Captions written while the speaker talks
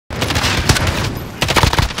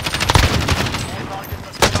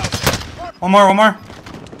One more.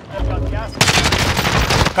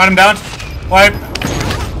 Got him down. Wipe.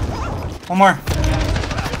 One more.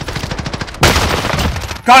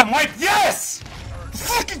 Got him. Wipe. Yes!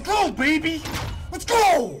 Let's fucking go, baby. Let's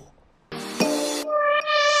go.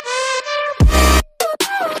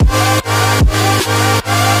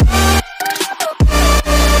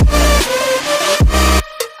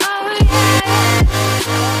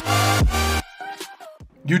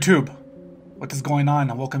 YouTube, what is going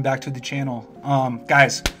on? Welcome back to the channel.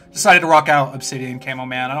 Guys, decided to rock out Obsidian Camo,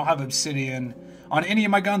 man. I don't have Obsidian on any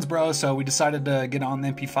of my guns, bro, so we decided to get on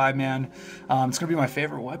the MP5, man. It's gonna be my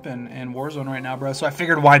favorite weapon in Warzone right now, bro, so I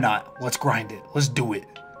figured why not? Let's grind it. Let's do it.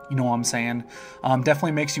 You know what I'm saying?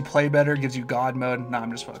 Definitely makes you play better, gives you God mode. Nah,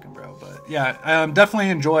 I'm just fucking, bro. But yeah, definitely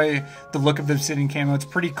enjoy the look of the Obsidian Camo. It's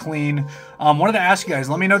pretty clean. Wanted to ask you guys,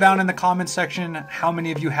 let me know down in the comments section how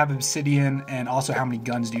many of you have Obsidian, and also how many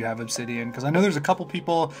guns do you have Obsidian? Because I know there's a couple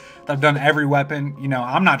people that have done every weapon. You know,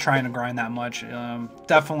 I'm not trying to grind that much.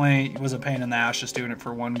 Definitely was a pain in the ass just doing it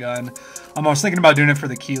for one gun. I was thinking about doing it for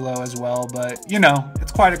the kilo as well, but you know,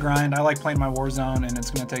 it's quite a grind. I like playing my Warzone, and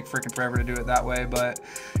it's gonna take freaking forever to do it that way. But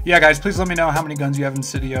yeah, guys, please let me know how many guns you have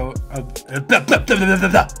Obsidian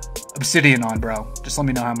on, bro. Just let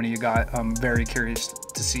me know how many you got. I'm very curious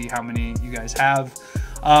to see how many you guys have.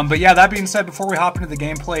 But yeah, that being said, before we hop into the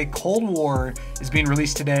gameplay, Cold War is being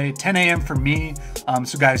released today, 10 a.m. for me.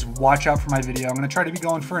 So guys, watch out for my video. I'm going to try to be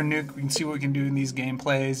going for a nuke. We can see what we can do in these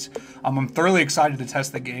gameplays. I'm thoroughly excited to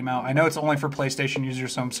test the game out. I know it's only for PlayStation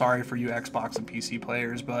users, so I'm sorry for you Xbox and PC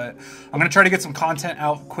players, but I'm going to try to get some content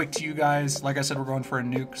out quick to you guys. Like I said, we're going for a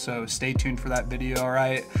nuke, so stay tuned for that video, all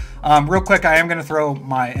right? Real quick, I am going to throw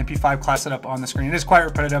my MP5 class setup on the screen. It is quite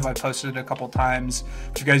repetitive. I posted it a couple times.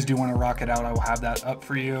 If you guys do want to rock it out, I will have that up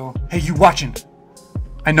for you. Hey, you watching?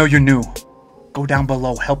 I know you're new. Go down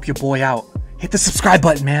below, help your boy out. Hit the subscribe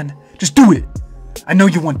button, man. Just do it. I know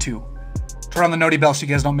you want to. Turn on the noti bell so you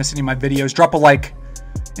guys don't miss any of my videos. Drop a like.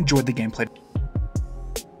 Enjoy the gameplay.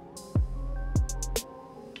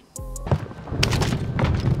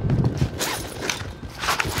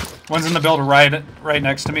 One's in the build right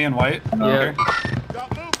next to me in white. Yeah. Okay.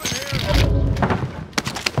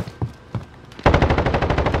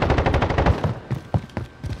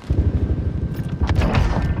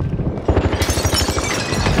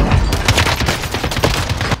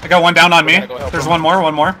 I got one down on me. There's one more.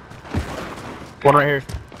 One right here.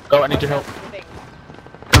 Go, I need your help.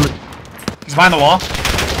 He's behind the wall.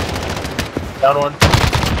 Down one.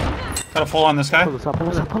 Got a full on this guy. Pull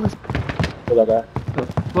that guy.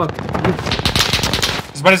 Fuck.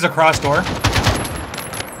 His buddy's across door.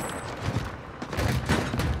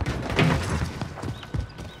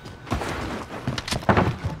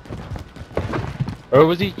 Where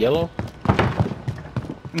was he? Yellow?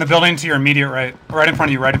 In the building to your immediate right. Right in front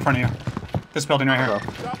of you, right in front of you. This building right here.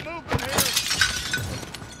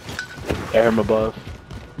 Air him above.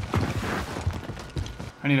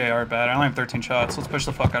 I need AR bad. I only have 13 shots. Let's push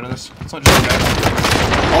the fuck out of this. Let's not just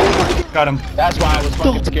go. Got him. That's why I was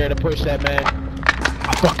fucking scared to push that, man.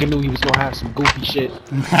 I fucking knew he was gonna have some goofy shit.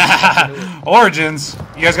 Origins.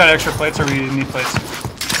 You guys got extra plates or we need plates?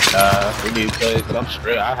 We need plates, but I'm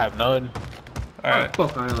straight. I have none. Alright.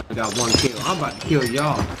 Fuck, I only got one kill. I'm about to kill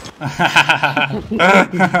y'all.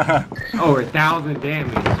 Over 1,000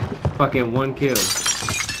 damage. Fucking one kill.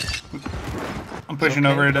 I'm pushing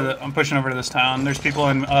over to this town. There's people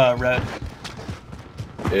in red.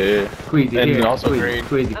 Yeah. Queasy and here. also green.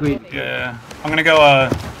 Queasy. Yeah. I'm gonna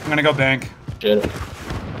go bank. Shit.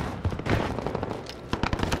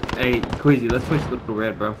 Hey, Queasy, let's push the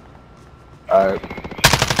red, bro. Alright.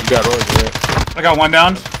 You got orange, right? I got one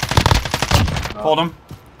down. Hold him.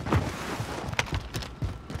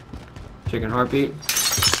 Chicken heartbeat.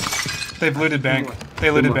 They've looted bank. They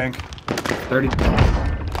looted bank. 30.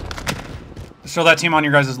 Still that team on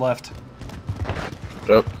your guys' left.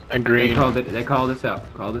 Yep. And green. They called us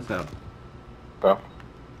out. Called us out. Bro.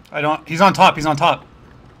 I don't. He's on top. He's on top.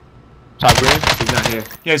 Top green? He's not here.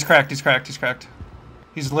 Yeah, he's cracked. He's cracked. He's cracked.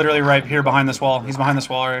 He's literally right here behind this wall. He's behind this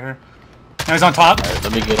wall right here. Now he's on top. Alright,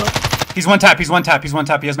 let me get him. He's one tap. He's one tap. He's one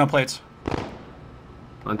tap. He has no plates.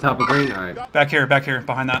 On top of green? Alright. Back here,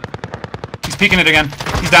 behind that. He's peeking it again.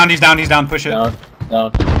 He's down, he's down. Push it.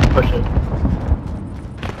 Down. Push it.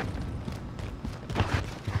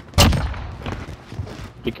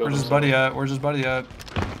 Where's his buddy at?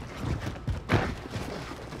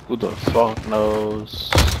 Who the fuck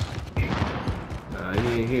knows? He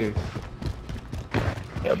ain't here.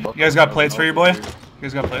 Yeah, you guys got plates for you, boy? You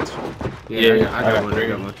guys got plates? Yeah, I got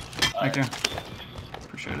one. Thank you.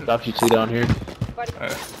 Appreciate it. Drop you two down here. Alright.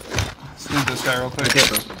 Let's move this guy real quick.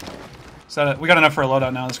 Is that it? We got enough for a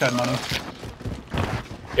loadout now. This guy had money.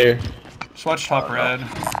 Here. Just watch top red.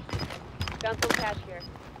 Found some cash here.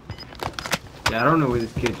 Yeah, I don't know where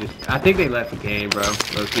this kid just. I think they left the game, bro.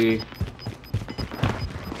 Low-key.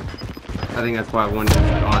 I think that's why one just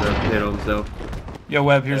auto-hit himself. Yo,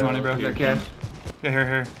 Webb, here's money, bro. You got cash? Yeah,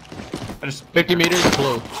 here. I just 50 meters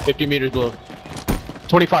blue. 50 meters blue.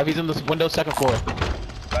 25. He's in this window, second floor.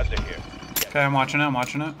 okay. I'm watching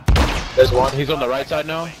it. There's one. He's on the right side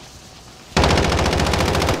now.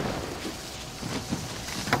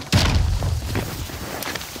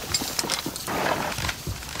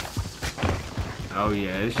 Oh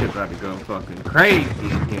yeah, this shit about to go fucking crazy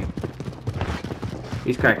again.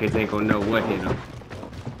 These crackheads ain't gonna know what hit them.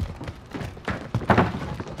 I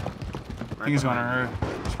think he's going to roof.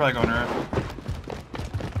 He's probably going to roof.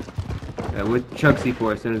 Yeah, we'll Chuck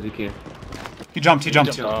C4 as soon as we can. He jumped.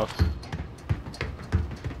 Off.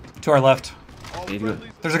 To our left. Yeah, he's good.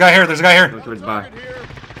 There's a guy here. Go towards buy.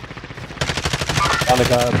 On the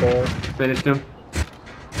guy up there. Finished him.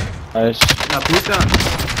 Nice. Now, please stop.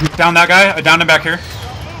 Down that guy. I downed him back here.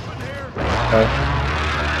 Okay.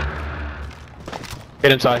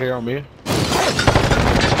 Get inside here on me.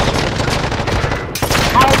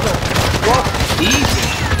 Easy.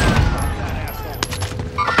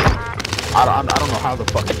 I don't know how the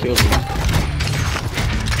fuck he killed me.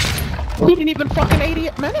 He didn't even fucking 80.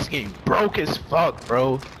 Man, this game broke as fuck,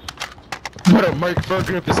 bro. What a merc fur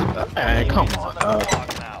grip is. Man, come on.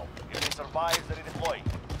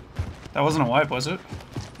 That wasn't a wipe, was it?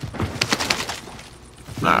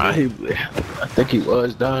 Nah, I think he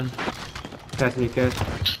was done. Pass me cash.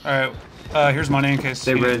 All right. Here's money in case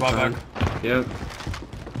They he needs red, bought son. back. Yep.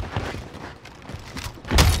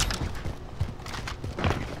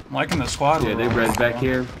 I'm liking the squad. Yeah, they red back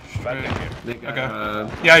here. Straight. They got,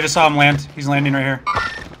 Okay. Yeah, I just saw him land. He's landing right here.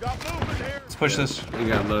 Let's push this. They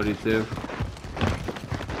got loaded too.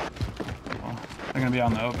 Well, they're gonna be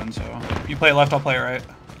on the open, so you play it left, I'll play it right.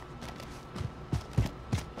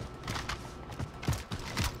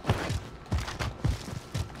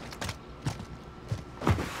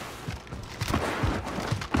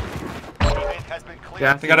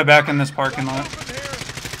 Yeah, They got it back in this parking lot.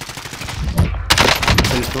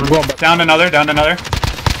 finished one. Down another. Do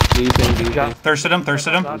you think? Thirsted him.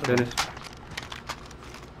 I'm finished.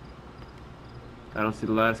 I don't see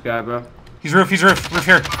the last guy, bro. He's roof here.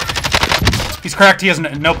 He's cracked. He has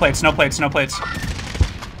no plates.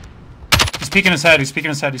 He's peeking his head. He's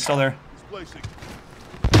still there.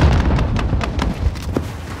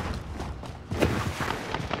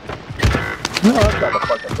 No, that's not the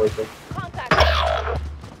fucking person. Contact.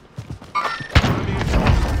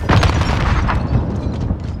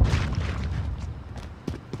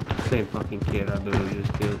 Same fucking kid I literally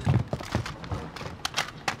just killed.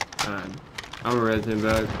 I'm a res him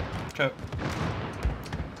back. Okay.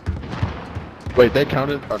 Wait, they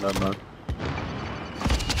counted? Oh, no, no.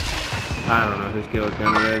 I don't know who's killed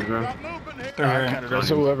kind of res, bro. They're here. That's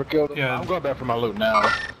whoever killed him. Yeah. I'm going back for my loot now.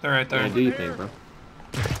 They're right there. What do you think, bro?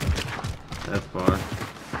 That's far.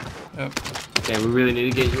 Yep. Damn, we really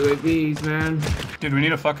need to get UAVs, man. Dude, we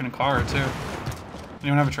need a fucking car too.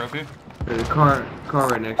 Anyone have a trophy? There's a car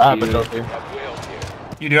right next I to have a you. trophy.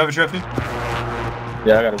 You do have a trophy?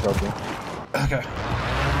 Yeah, I got a trophy. Okay.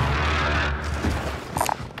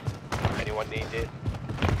 Anyone needs it?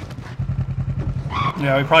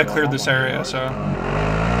 Yeah, we probably cleared this area, so.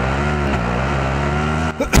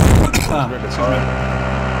 Excuse me.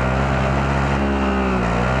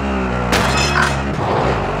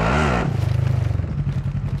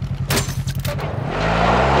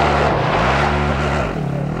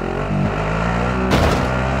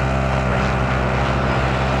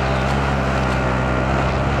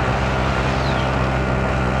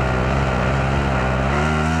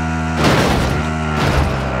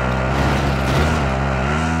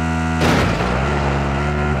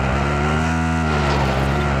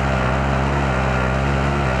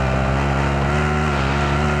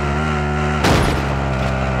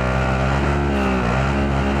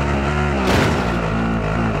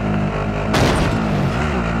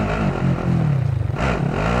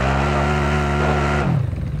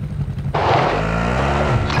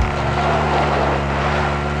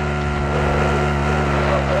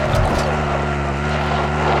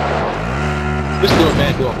 This little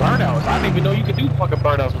man doing burnouts. I didn't even know you could do fucking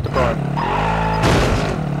burnouts with the car.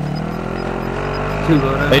 Two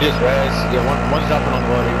loadouts. They just res. Yeah, one's dropping on the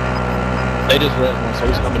body. They just res one, so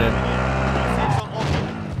he's coming in.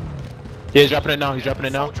 Yeah, he's dropping it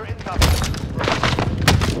now.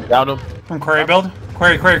 Down him. From quarry build?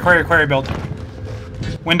 Quarry build.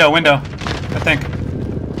 Window, I think.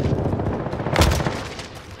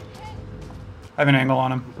 I have an angle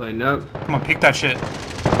on him. Playing up. Come on, peek that shit.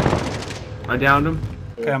 I downed him.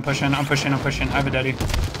 Okay, I'm pushing. I have a daddy.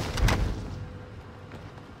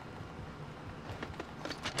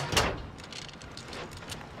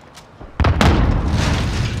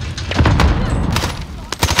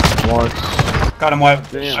 Got him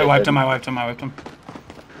wiped. I wiped him.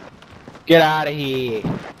 Get out of here.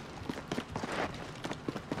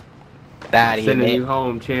 Get out of here, Sending man. you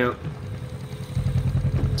home, champ.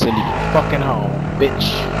 Send you fucking home, bitch.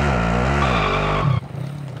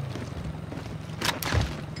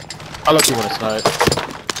 I'll let you want to snipe.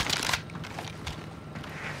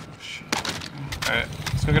 Alright,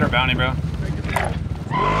 let's go get our bounty, bro.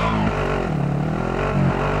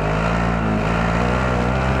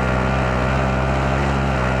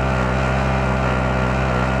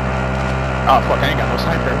 Oh fuck, I ain't got no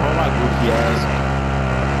sniper. Oh my goofy ass.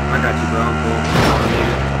 I got you, bro. I'm cool.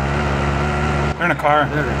 They're in a car.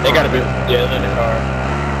 They gotta be. Yeah, they're in the car.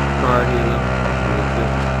 Car here.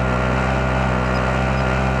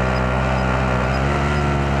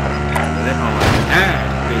 They're home like ass,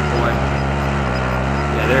 big boy.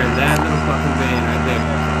 Yeah, they're in that little fucking van right there.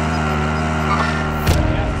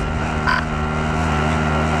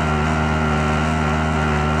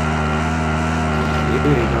 You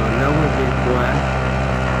ain't going nowhere, big boy.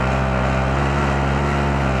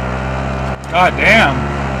 God damn.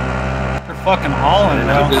 They're fucking hauling,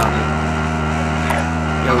 bro.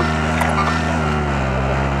 Yo.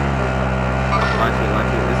 Watch it.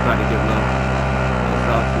 It's about to get low. It's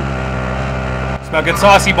saucy. It's about to get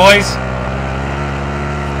saucy, boys.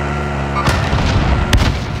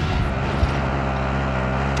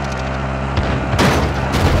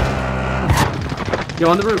 Yo,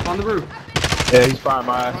 on the roof. Yeah, he's fine,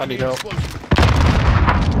 my ass. I need help.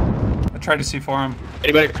 I tried to see for him.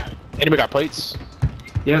 Anybody got plates?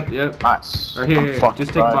 Yep. Nice. Or here.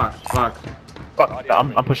 Just take box. Fuck,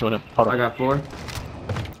 I'm pushing with him. Hold on. I got 4.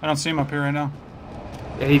 I don't see him up here right now.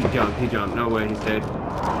 Yeah, he jumped. No way, he's dead.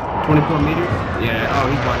 24 meters? Yeah, oh,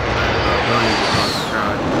 he's watching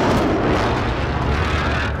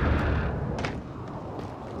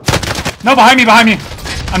that. No, behind me.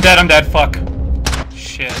 I'm dead. Fuck.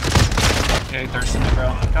 Shit. Yeah, he thirsting me,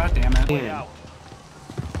 bro. God damn it. Yeah.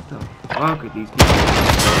 What the fuck are these people?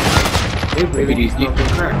 They really smoking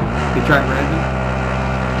crack. They tried resin.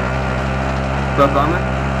 Buff armor?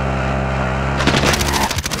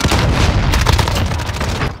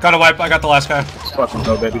 Got a wipe. I got the last guy. Let's fucking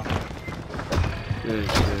go, baby. Good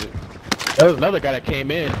shit. There was another guy that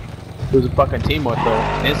came in. He was a fucking teamwork though,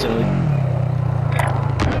 instantly.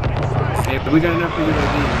 Hey, but we got enough for you to do.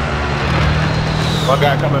 One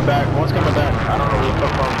guy coming back. One's coming back. I don't know where the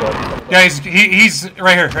fuck from, but Yeah, he's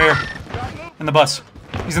right here. In the bus.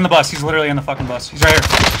 He's in the bus. He's literally in the fucking bus. He's right here.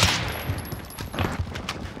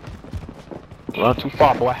 Run too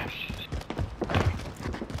far, boy.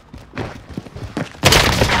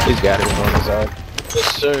 He's got it on his side.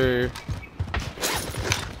 Yes, sir.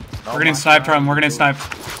 We're getting sniped from.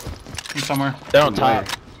 From somewhere. They're on top.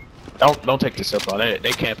 Don't take this up on it.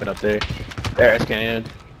 They camping up there. There, SKN.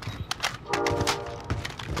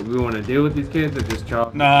 Do we want to deal with these kids or just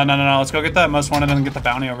chop? No. Let's go get that most wanted and get the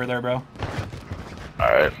bounty over there, bro.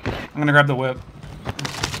 Alright. I'm gonna grab the whip.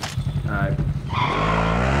 Alright.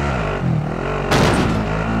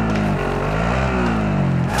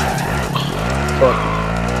 Fuck.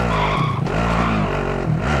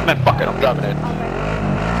 Man, fuck it, I'm driving it.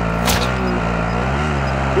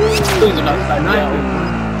 Please do not snipe me out.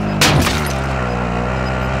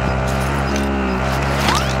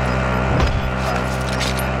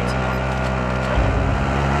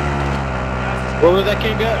 Where was that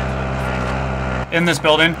king at? In this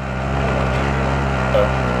building.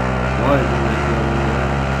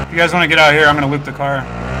 If you guys want to get out here, I'm gonna loop the car.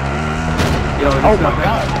 Yo, oh my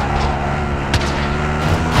god.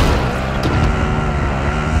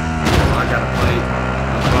 I got a plate.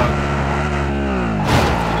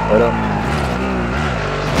 Right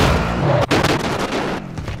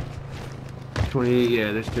up. 28,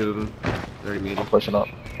 yeah, there's 2 of them. 30 meters. I'm pushing up.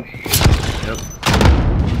 Yep.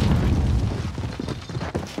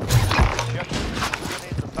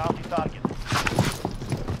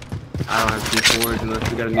 I don't have C4s unless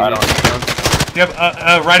we got a I don't. Yep,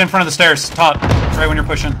 right in front of the stairs, top, right when you're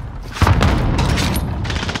pushing.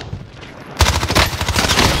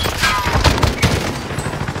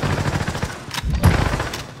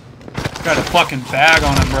 Got a fucking bag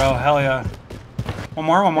on him, bro. Hell yeah. One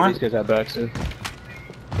more. These guys have bags too.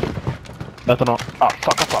 Nothing on. Oh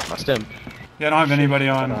fuck! I popped my stem. Yeah, I don't have anybody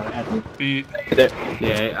on beat.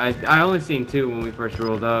 Yeah, I only seen 2 when we first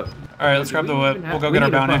rolled up. All right, let's grab the whip. We'll go get our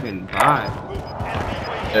bounty. Fucking 5.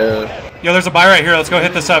 Yeah. Yo, there's a buy right here. Let's go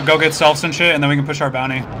hit this up. Go get selfs and shit, and then we can push our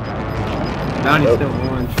bounty. Bounty's still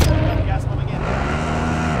orange. Gas moving in.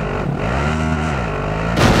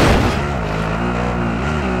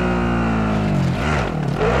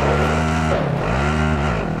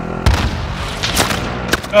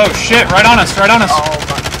 Oh shit! Right on us! Right on us! Oh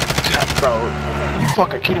my god, bro. You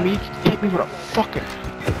fucking kidding me? You hit me with a fucking...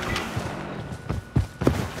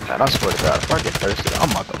 God, I swear to God, if I get thirsty,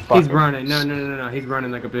 I'm about to fuck. He's running. No. He's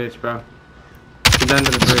running like a bitch, bro. He's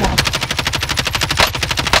under the bridge.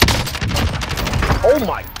 Oh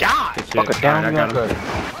my god! Good shit. Fucking down Alright, me I like got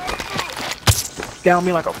a... Down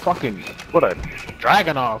me like a fucking... What a...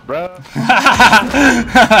 Dragon off, bro.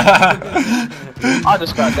 I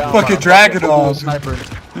just got down Fucking by a dragon fucking off. sniper.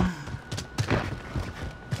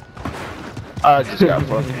 I just got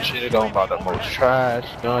fucking shit on by the most trash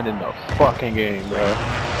gun in the fucking game, bro.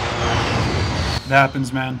 It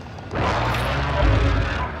happens, man.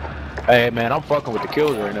 Hey man, I'm fucking with the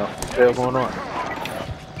kills right now. What the hell going on?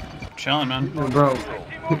 Chilling, man. Bro.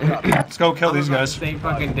 Let's go kill these guys. Same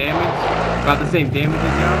fucking damage. About the same damage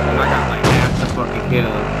as y'all. And I got like half the fucking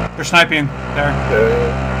kills. They're sniping. There.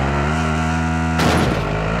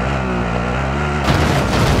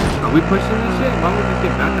 Are we pushing this shit? Why would we just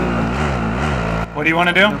get back up? What do you want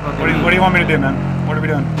to do? What do you want me to do, man? What are we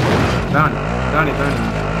doing? Bounty.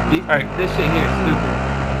 Alright. This shit here is stupid.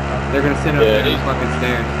 They're gonna sit up there these fucking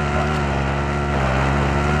stairs.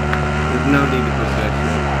 There's no need to push that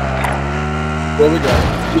shit. What we got?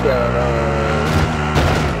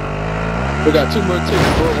 We got 2 more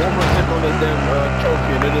ticks, bro. 1 more tick on this damn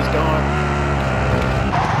trophy and it is gone.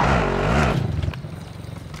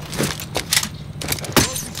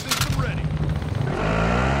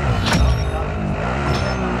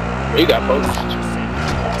 We got posts.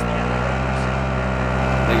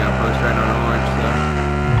 They got post right on orange, so.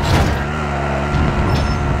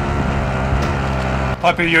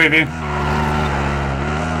 Poppy UAV.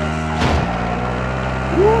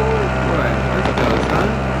 Woo! Boy, let's go, son.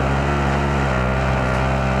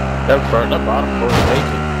 That bottom floor is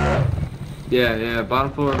vacant. Yeah,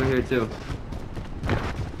 bottom floor over here too.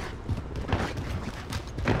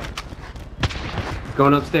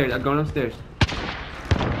 Going upstairs, I'm going upstairs.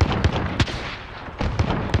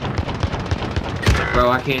 Bro,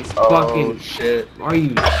 I can't fucking... shit. Are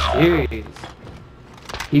you serious?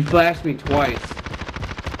 He flashed me twice.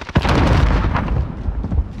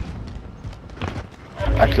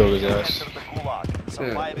 I killed his ass.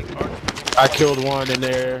 I killed one in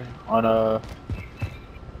there on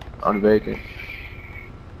vacant.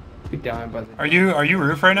 Be dying by the... Are you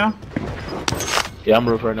roof right now? Yeah, I'm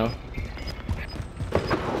roof right now.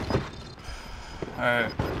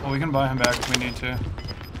 Alright. Well, we can buy him back if we need to.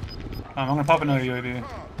 I'm gonna pop another UAV.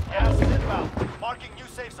 Gas is inbound. Marking new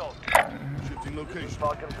safe zone. Shifting location.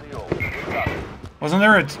 Wasn't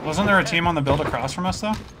there a team on the build across from us though?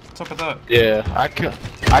 What's up with that? Yeah, I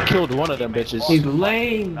killed one of them bitches. He's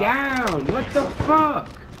laying down! What the fuck?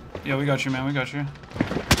 Yeah, we got you, man. We got you.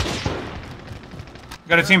 We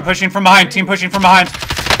got a team pushing from behind. Team pushing from behind.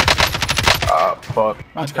 Ah, fuck.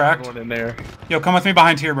 One's cracked. One in there. Yo, come with me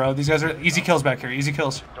behind here, bro. These guys are easy kills back here. Easy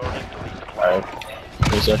kills. Alright.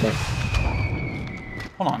 Wait a second.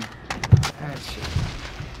 Hold on. That shit.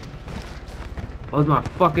 Blows my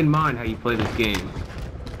fucking mind how you play this game.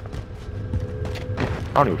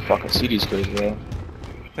 I don't even fucking see these guys, bro.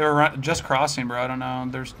 They were just crossing, bro. I don't know.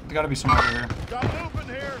 There's got to be some over here. Got moving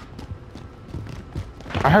here.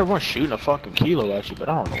 I heard one shooting a fucking kilo at you, but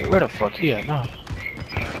I don't know where the fuck he at now.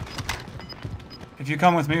 If you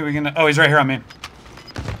come with me, we can. Oh, he's right here on me.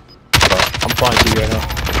 I'm flying to you right now.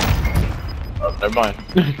 Oh, never mind.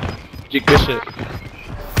 Get good shit.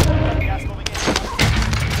 Gas moving in.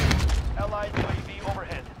 Allied UAV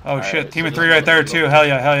overhead. Oh All shit, right, team so of 3 right there too. Hell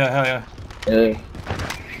yeah, hell yeah, hell yeah. Yeah.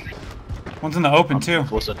 One's in the open too. I'm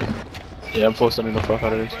full sending the fuck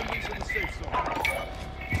out of this.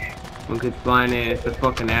 One kid's flying in, it's the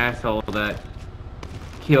fucking asshole that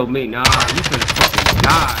killed me. Nah, you finna fucking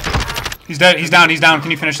die. He's dead. He's down. He's down. Can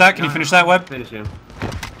you finish that? Can you finish that, Web? Finish him.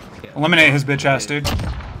 Eliminate his bitch ass, dude.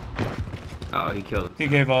 Oh, he killed He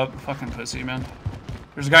gave up. Fucking pussy, man.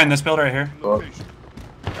 There's a guy in this build right here.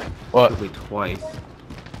 What? me twice.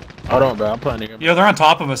 Hold on, bro. I'm playing again. Yo, they're on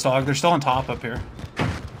top of us, dog. They're still on top up here.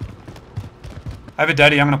 I have a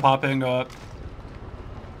deadie. I'm gonna pop it and go up.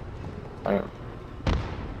 Alright.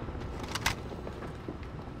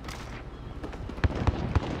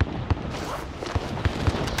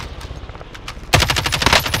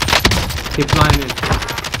 Keep flying in.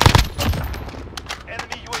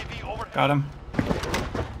 Enemy UAV overhead. Got him.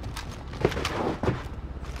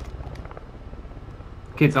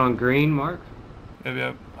 Kid's on green, Mark.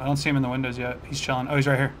 Yep. I don't see him in the windows yet. He's chilling. Oh, he's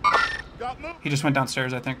right here. Got moved. He just went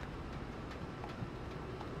downstairs, I think.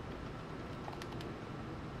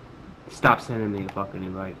 Stop sending me a fucking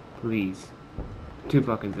invite, please. 2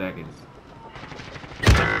 fucking seconds.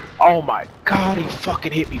 Oh my god, he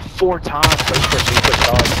fucking hit me 4 times. First person he pushed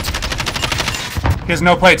off. He has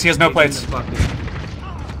no plates. He has no Get in plates. the fucking-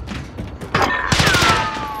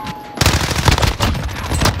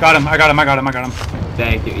 Got him. I got him.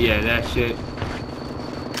 Thank you. Yeah, that shit.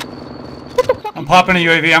 I'm popping a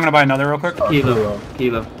UAV. I'm gonna buy another real quick. Kilo.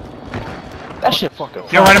 That shit fucking.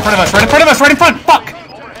 Yo, right in front of us. Right in front. Fuck.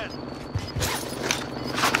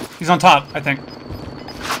 He's on top, I think.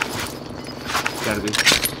 Gotta be.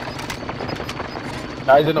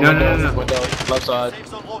 Nah, he's in the window. No. Window, left side. Safe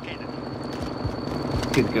zone located.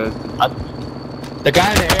 Kid goes. The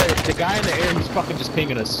guy in the air, he's fucking just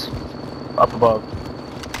pinging us. Up above.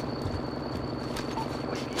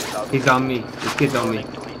 He's on me. This kid's on me.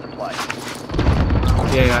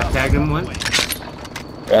 Yeah, I tagged him once.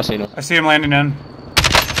 Yeah, I seen him. I see him landing in.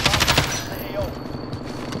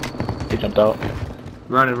 He jumped out.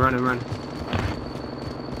 Running.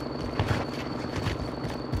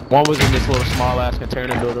 One was in this little small ass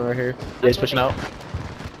container building right here. Yeah, he's pushing out.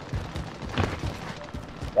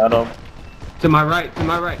 Got him. To my right,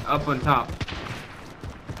 up on top.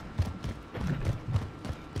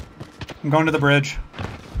 I'm going to the bridge.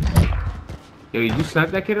 Yo, you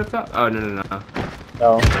sniped that kid up top? Oh, no.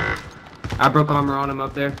 No. I broke armor on him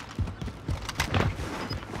up there.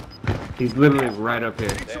 He's literally right up here.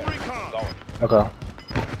 Some recon. Okay.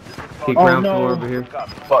 He Oh, ground no. floor over here.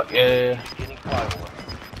 Fuck yeah.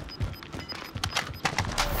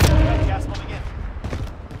 Gas moving in.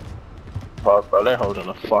 Fuck, bro, they're holding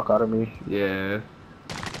the fuck out of me. Yeah.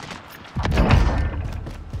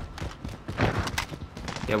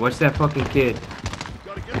 Yeah, watch that fucking kid.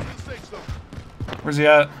 Gotta get to the safe zone. Where's he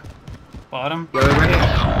at? Bottom? Yo, right here.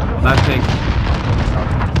 Last thing.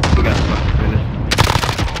 We got the fucking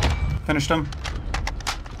finish. Finished him.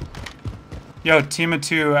 Yo, team of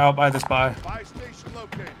 2 out by this buy. Buy station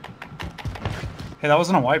located. Hey, that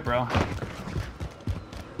wasn't a wipe, bro.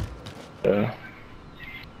 Yeah.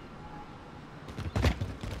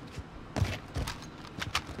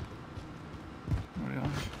 Nobody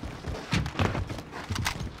else.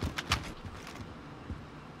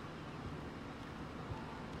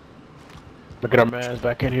 Look at our mans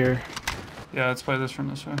back in here. Yeah, let's play this from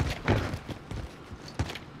this way.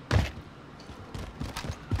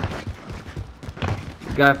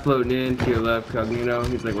 Guy floating in to your left, Cognito.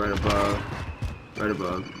 He's like right above.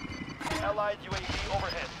 Allied UAV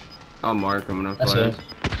overhead. I'll mark him when I'm That's flying. it.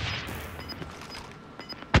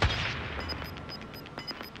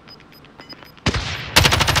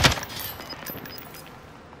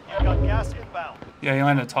 You got gas inbound. Yeah, he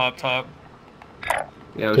landed top.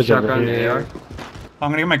 Yeah, Good job, shotgun yeah. AR. I'm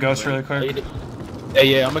gonna get my ghost really quick.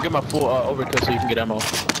 Yeah, I'm gonna get my full overkill so you can get ammo.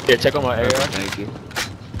 Here, check on my AR. Thank you.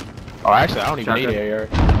 Oh, actually, I don't even Shotgun. need AR.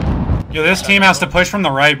 Yo, this team has to push from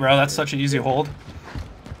the right, bro. That's such an easy hold.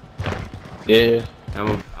 Yeah. I'm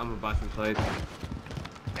a buy some plates.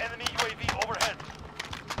 Enemy UAV overhead.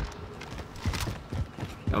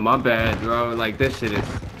 Oh, my bad, bro. Like, this shit is...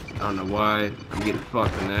 I don't know why. I'm getting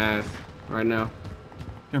fucked in the ass right now.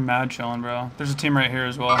 You're mad chilling, bro. There's a team right here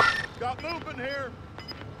as well. Got movement here.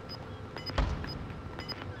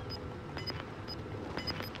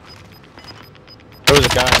 There was a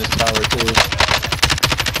guy in this tower, too.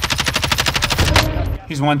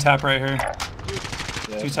 He's 1 tap right here.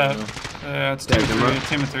 Yeah, 2 tap. Yeah, it's team of Tag them 3. up.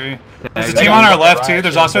 Team of 3. Tag There's a them team up. on our left too.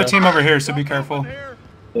 There's also a team over here, so be careful. Here.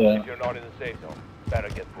 Yeah. You're not in the safe zone. Better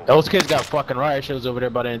get moving. Those kids got fucking riot shields over there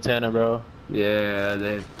by the antenna, bro.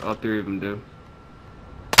 Yeah, all 3 of them do.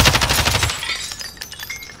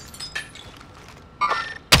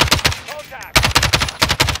 Contact.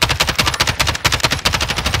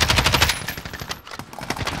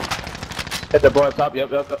 Hit the boy up top,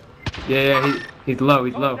 yep. Yeah, he's low,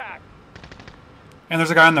 he's low. Contact. And there's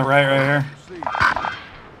a guy on the right here. See.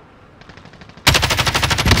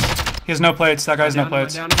 He has no plates. That guy's no Down him,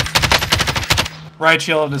 plates. down him. Right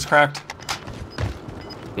shield is cracked.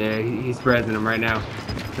 Yeah, he's spreading him right now.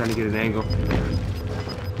 Trying to get an angle.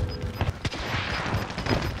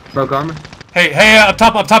 Broke armor. Hey, up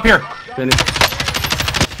top here. Finish.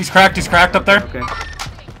 He's cracked up there. Okay.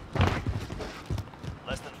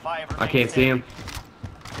 Less than 5 I can't see him.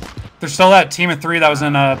 There's still that team of 3 that was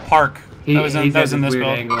in park. He's That was in at this weird build.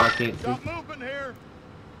 angle I can't see. Got movement here.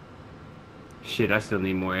 Shit, I still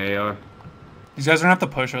need more AR. These guys are gonna have to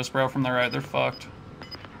push us, bro, from the right. They're fucked.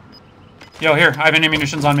 Yo, here. I have any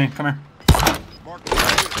munitions on me. Come here. Mark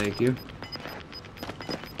Thank you.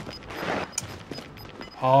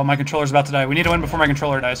 Oh, my controller's about to die. We need to win before my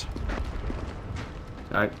controller dies.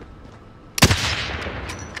 I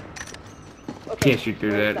Okay, can't shoot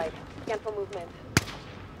through we're that. inside. Cancel movement.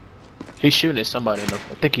 He's shooting at somebody. I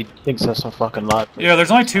think he thinks that's a fucking lot. Yeah,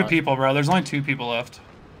 there's only 2 people, bro. There's only 2 people left.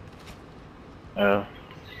 Yeah.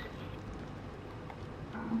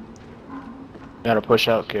 Gotta push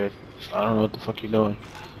out, kid. I don't know what the fuck you're doing.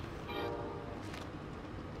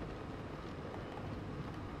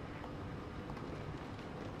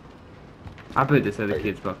 I put this other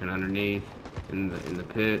kid's fucking underneath in the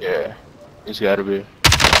pit. Yeah. He's gotta be.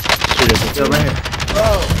 Shoot at Yo, the right here.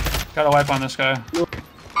 Gotta wipe on this guy.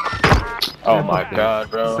 Oh my god,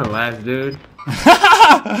 That's the bro. last dude.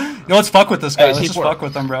 Yo, let's fuck with this guy. Hey, Let's just C4. fuck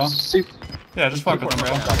with him, bro. See, Yeah, just fuck with him,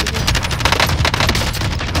 bro.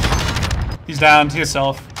 He's down to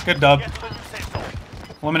yourself. Good dub. Get to the new safe zone.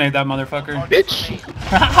 Eliminate that motherfucker. bitch.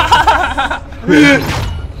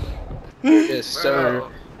 Yes, sir.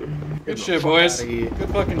 Good shit, boys. Good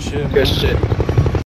fucking shit. Good shit.